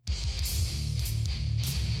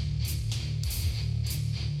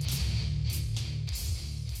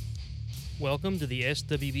Welcome to the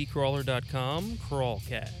SWBcrawler.com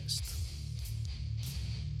Crawlcast.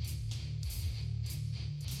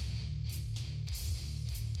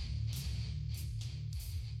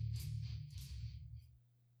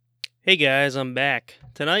 Hey guys, I'm back.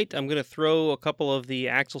 Tonight I'm going to throw a couple of the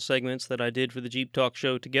axle segments that I did for the Jeep Talk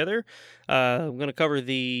show together. I'm going to cover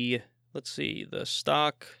the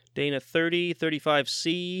stock Dana 30,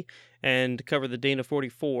 35C, and cover the Dana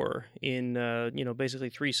 44 in, basically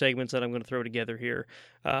three segments that I'm going to throw together here.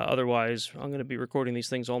 Otherwise, I'm going to be recording these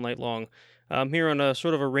things all night long. I'm here on a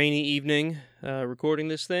sort of a rainy evening recording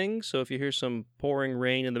this thing, so if you hear some pouring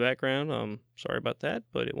rain in the background, I'm sorry about that,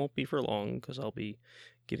 but it won't be for long because I'll be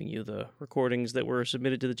giving you the recordings that were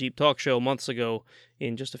submitted to the Jeep Talk show months ago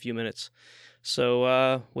in just a few minutes.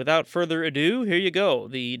 So without further ado, here you go,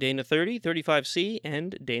 the Dana 30, 35C,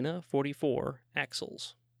 and Dana 44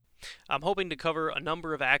 axles. I'm hoping to cover a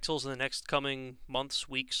number of axles in the next coming months,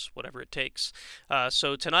 weeks, whatever it takes.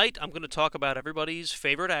 So tonight I'm going to talk about everybody's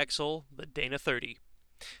favorite axle, the Dana 30.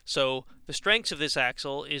 So the strengths of this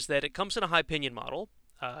axle is that it comes in a high pinion model.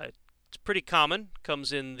 It's pretty common.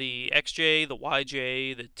 Comes in the XJ, the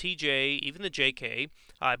YJ, the TJ, even the JK.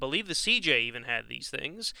 I believe the CJ even had these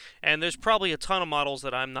things. And there's probably a ton of models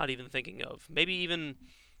that I'm not even thinking of. Maybe even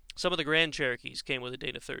some of the Grand Cherokees came with a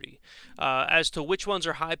Dana 30. As to which ones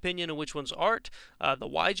are high pinion and which ones aren't, the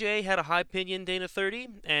YJ had a high pinion Dana 30,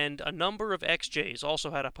 and a number of XJs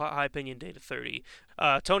also had a high pinion Dana 30.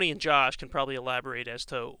 Tony and Josh can probably elaborate as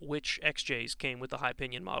to which XJs came with the high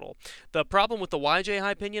pinion model. The problem with the YJ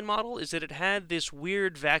high pinion model is that it had this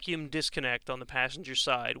weird vacuum disconnect on the passenger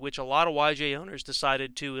side, which a lot of YJ owners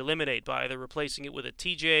decided to eliminate by either replacing it with a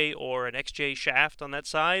TJ or an XJ shaft on that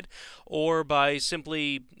side, or by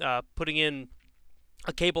simply putting in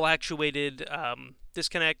a cable actuated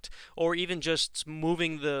disconnect, or even just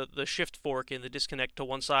moving the shift fork in the disconnect to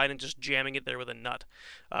one side and just jamming it there with a nut.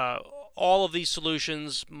 All of these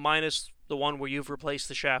solutions, minus the one where you've replaced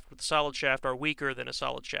the shaft with a solid shaft, are weaker than a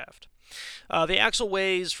solid shaft. The axle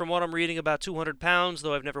weighs, from what I'm reading, about 200 pounds,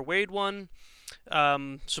 though I've never weighed one.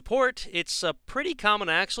 Support, it's a pretty common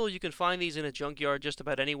axle. You can find these in a junkyard just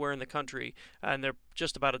about anywhere in the country, and they're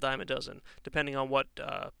just about a dime a dozen, depending on what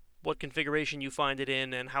configuration you find it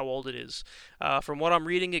in and how old it is. From what I'm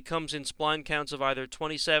reading, it comes in spline counts of either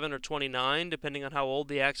 27 or 29, depending on how old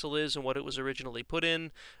the axle is and what it was originally put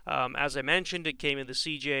in. As I mentioned, it came in the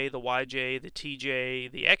CJ, the YJ, the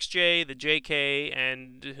TJ, the XJ, the JK,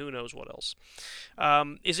 and who knows what else.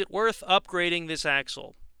 Is it worth upgrading this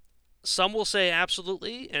axle? Some will say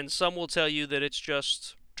absolutely, and some will tell you that it's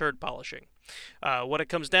just turd polishing. What it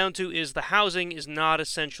comes down to is the housing is not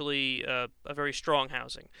essentially a very strong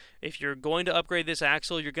housing. If you're going to upgrade this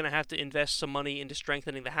axle, you're going to have to invest some money into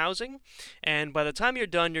strengthening the housing, and by the time you're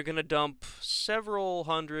done, you're going to dump several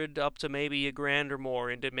hundred, up to maybe $1,000 or more,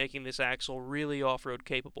 into making this axle really off-road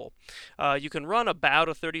capable. You can run about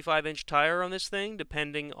a 35-inch tire on this thing,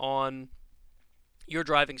 depending on your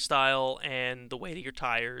driving style and the weight of your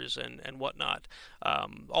tires and whatnot.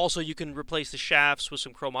 Also, you can replace the shafts with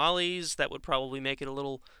some chromolyes. That would probably make it a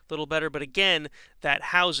little better. But again, that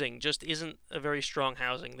housing just isn't a very strong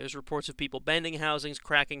housing. There's reports of people bending housings,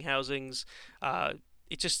 cracking housings.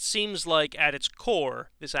 It just seems like at its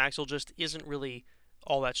core, this axle just isn't really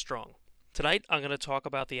all that strong. Tonight, I'm going to talk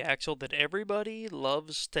about the axle that everybody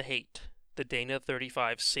loves to hate, the Dana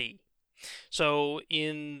 35C. So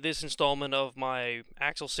in this installment of my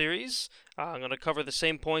axle series, I'm going to cover the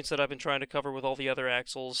same points that I've been trying to cover with all the other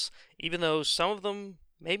axles, even though some of them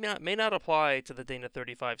may not apply to the Dana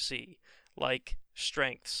 35C, like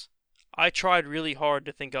strengths. I tried really hard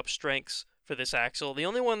to think up strengths for this axle. The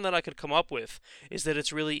only one that I could come up with is that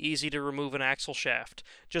it's really easy to remove an axle shaft.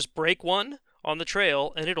 Just break one on the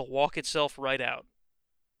trail and it'll walk itself right out,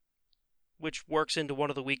 which works into one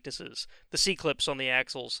of the weaknesses, the C-clips on the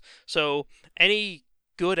axles. So any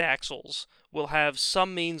good axles will have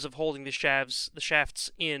some means of holding the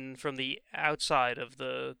shafts in from the outside of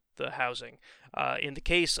the housing. In the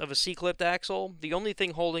case of a C-clipped axle, the only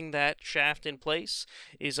thing holding that shaft in place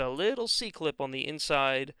is a little C-clip on the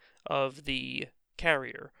inside of the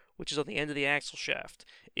carrier, which is on the end of the axle shaft.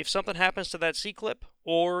 If something happens to that C-clip,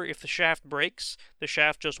 or if the shaft breaks, the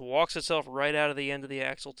shaft just walks itself right out of the end of the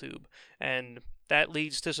axle tube, and that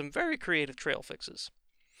leads to some very creative trail fixes.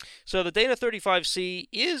 So the Dana 35C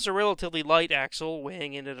is a relatively light axle,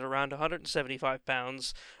 weighing in at around 175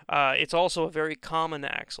 pounds. It's also a very common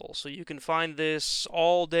axle, so you can find this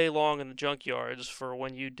all day long in the junkyards for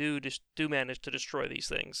when you do manage to destroy these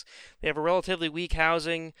things. They have a relatively weak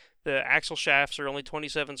housing. The axle shafts are only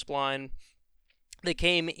 27 spline. They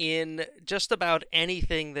came in just about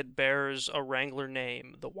anything that bears a Wrangler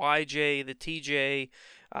name. The YJ, the TJ,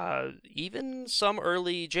 even some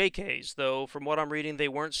early JKs, though from what I'm reading, they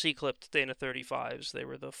weren't C-clipped Dana 35s. They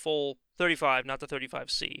were the full 35, not the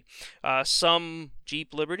 35C. Some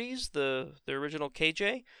Jeep Liberties, the original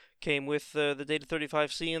KJ, came with the Dana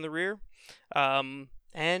 35C in the rear.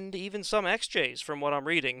 And even some XJs, from what I'm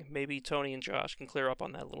reading. Maybe Tony and Josh can clear up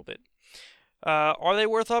on that a little bit. Are they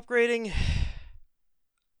worth upgrading?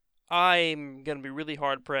 I'm going to be really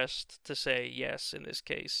hard pressed to say yes in this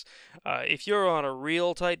case. If you're on a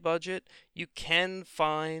real tight budget, you can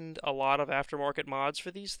find a lot of aftermarket mods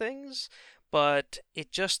for these things, but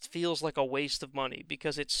it just feels like a waste of money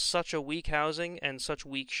because it's such a weak housing and such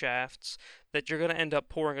weak shafts that you're going to end up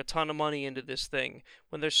pouring a ton of money into this thing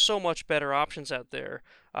when there's so much better options out there.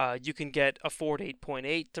 You can get a Ford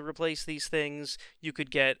 8.8 to replace these things. You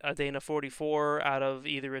could get a Dana 44 out of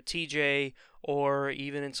either a TJ or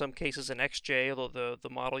even in some cases an XJ, although the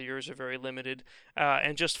model years are very limited,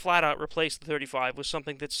 and just flat out replace the 35 with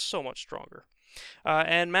something that's so much stronger.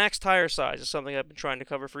 And max tire size is something I've been trying to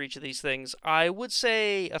cover for each of these things. I would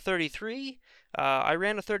say a 33. I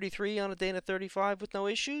ran a 33 on a Dana 35 with no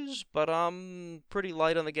issues, but I'm pretty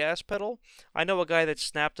light on the gas pedal. I know a guy that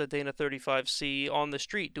snapped a Dana 35C on the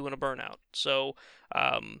street doing a burnout, so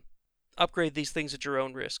upgrade these things at your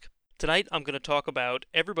own risk. Tonight I'm going to talk about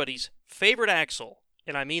everybody's favorite axle,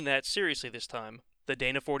 and I mean that seriously this time, the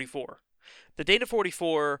Dana 44. The Dana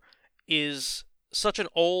 44 is such an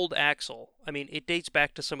old axle. I mean, it dates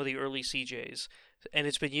back to some of the early CJs, and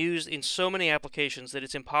it's been used in so many applications that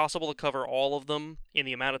it's impossible to cover all of them in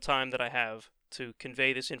the amount of time that I have to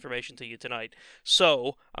convey this information to you tonight.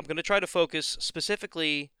 So, I'm going to try to focus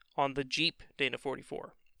specifically on the Jeep Dana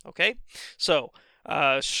 44. Okay? So,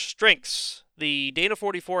 strengths. The Dana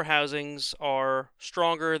 44 housings are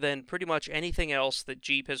stronger than pretty much anything else that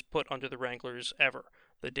Jeep has put under the Wranglers ever.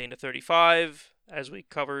 The Dana 35, as we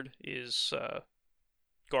covered, is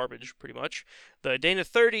garbage pretty much. The Dana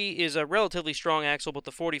 30 is a relatively strong axle, but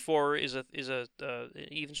the 44 is a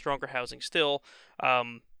even stronger housing still.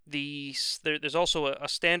 There's also a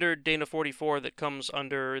standard Dana 44 that comes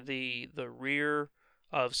under the rear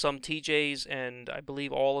of some TJs and I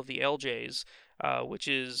believe all of the LJs, which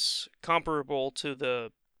is comparable to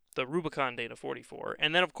the Rubicon Dana 44.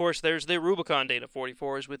 And then, of course, there's the Rubicon Dana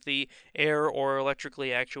 44s with the air or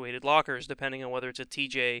electrically actuated lockers, depending on whether it's a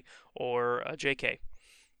TJ or a JK.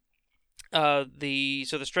 The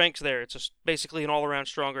strengths there, it's basically an all-around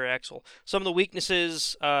stronger axle. Some of the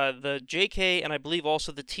weaknesses, the JK and I believe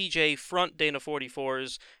also the TJ front Dana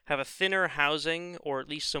 44s have a thinner housing, or at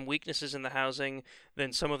least some weaknesses in the housing,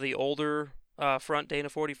 than some of the older front Dana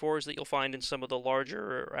 44s that you'll find in some of the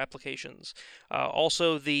larger applications.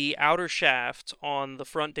 Also, the outer shaft on the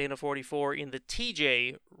front Dana 44 in the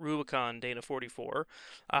TJ Rubicon Dana 44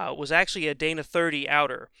 was actually a Dana 30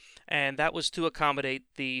 outer, and that was to accommodate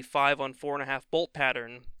the 5 on 4.5 bolt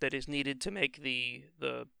pattern that is needed to make the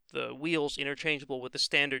wheels interchangeable with the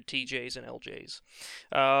standard TJs and LJs.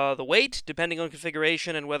 The weight, depending on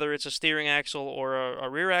configuration and whether it's a steering axle or a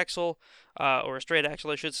rear axle, or a straight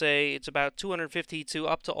axle, I should say, it's about 250 to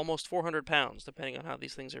up to almost 400 pounds, depending on how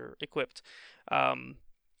these things are equipped.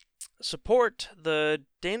 Support, the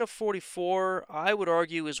Dana 44, I would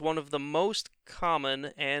argue, is one of the most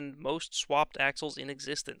common and most swapped axles in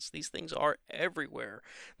existence. These things are everywhere.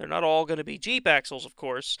 They're not all going to be Jeep axles, of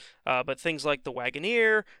course, but things like the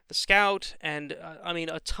Wagoneer, the Scout, and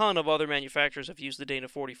a ton of other manufacturers have used the Dana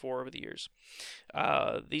 44 over the years.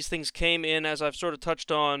 These things came in, as I've sort of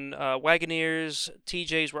touched on, Wagoneers,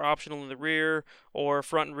 TJs were optional in the rear, or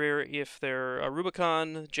front and rear if they're a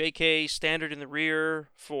Rubicon, JK standard in the rear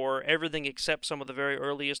for everything except some of the very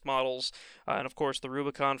earliest models, and of course the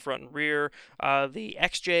Rubicon front and rear. The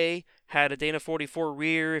XJ had a Dana 44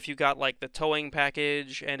 rear if you got like the towing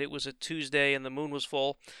package and it was a Tuesday and the moon was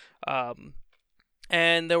full.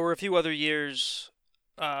 And there were a few other years,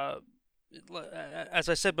 as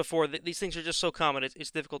I said before, these things are just so common,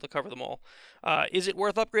 it's difficult to cover them all. Is it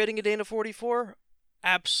worth upgrading a Dana 44?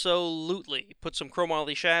 Absolutely. Put some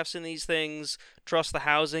chromoly shafts in these things, trust the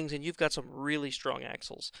housings, and you've got some really strong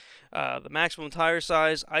axles. The maximum tire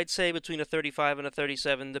size, I'd say between a 35 and a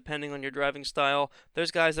 37, depending on your driving style. There's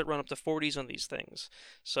guys that run up to 40s on these things.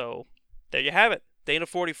 So, there you have it. Dana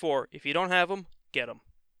 44. If you don't have them, get them.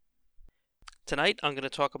 Tonight, I'm going to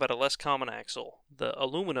talk about a less common axle, the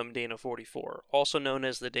aluminum Dana 44, also known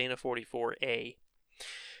as the Dana 44A.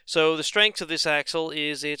 So the strengths of this axle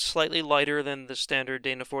is it's slightly lighter than the standard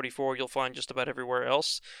Dana 44 you'll find just about everywhere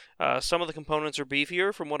else. Some of the components are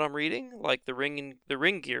beefier from what I'm reading, like the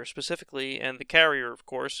ring gear specifically, and the carrier, of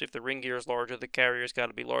course. If the ring gear is larger, the carrier's got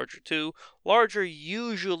to be larger too. Larger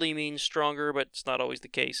usually means stronger, but it's not always the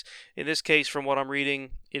case. In this case, from what I'm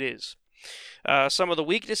reading, it is. Some of the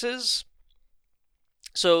weaknesses.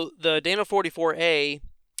 So the Dana 44A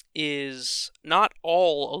is not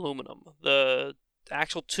all aluminum. The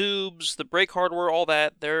axle tubes, the brake hardware, all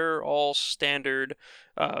that, they're all standard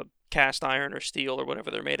cast iron or steel or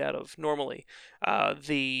whatever they're made out of normally.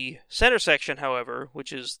 The center section, however,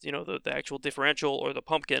 which is the actual differential or the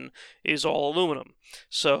pumpkin, is all aluminum.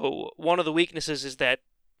 So one of the weaknesses is that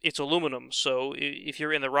it's aluminum. So if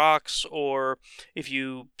you're in the rocks, or if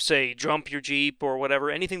you say jump your Jeep or whatever,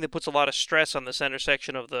 anything that puts a lot of stress on the center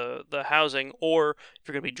section of the housing, or if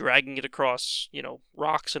you're going to be dragging it across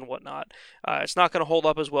rocks and whatnot, it's not going to hold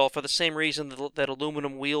up as well, for the same reason that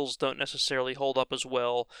aluminum wheels don't necessarily hold up as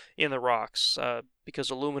well in the rocks, because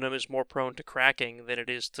aluminum is more prone to cracking than it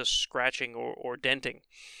is to scratching or denting.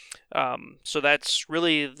 So that's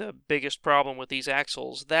really the biggest problem with these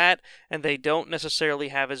axles. That, and they don't necessarily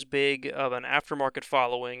have as big of an aftermarket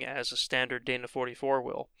following as a standard Dana 44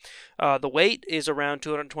 will. The weight is around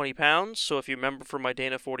 220 pounds, so if you remember from my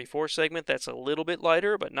Dana 44 segment, that's a little bit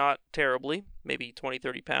lighter, but not terribly, maybe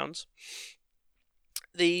 20-30 pounds.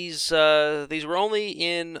 These were only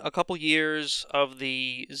in a couple years of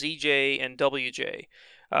the ZJ and WJ.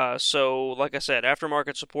 So, like I said,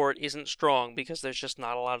 aftermarket support isn't strong because there's just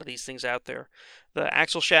not a lot of these things out there. The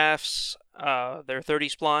axle shafts, they're 30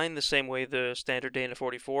 spline, the same way the standard Dana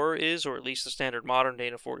 44 is, or at least the standard modern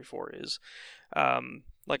Dana 44 is.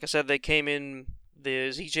 Like I said, they came in the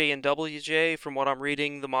ZJ and WJ. From what I'm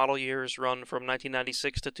reading, the model years run from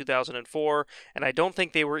 1996 to 2004, and I don't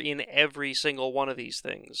think they were in every single one of these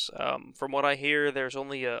things. From what I hear, there's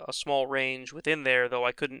only a small range within there, though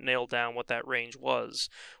I couldn't nail down what that range was,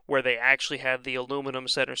 where they actually had the aluminum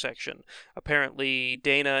center section. Apparently,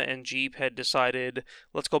 Dana and Jeep had decided,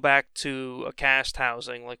 let's go back to a cast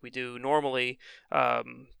housing like we do normally,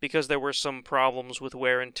 because there were some problems with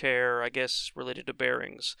wear and tear, I guess, related to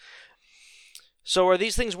bearings. So are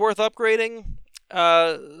these things worth upgrading?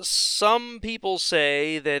 Some people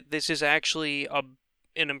say that this is actually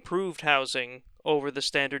an improved housing over the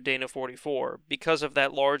standard Dana 44 because of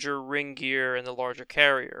that larger ring gear and the larger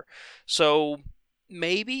carrier. So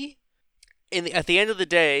maybe at the end of the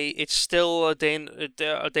day, it's still a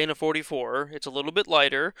Dana 44. It's a little bit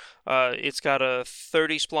lighter. It's got a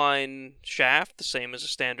 30 spline shaft, the same as a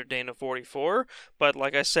standard Dana 44. But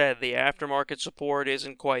like I said, the aftermarket support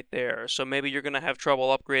isn't quite there. So maybe you're going to have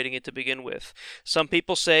trouble upgrading it to begin with. Some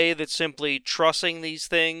people say that simply trussing these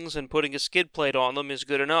things and putting a skid plate on them is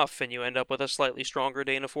good enough, and you end up with a slightly stronger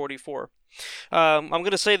Dana 44. I'm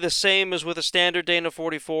going to say the same as with a standard Dana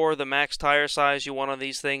 44. The max tire size you want on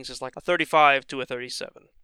these things is like a 35 to a 37.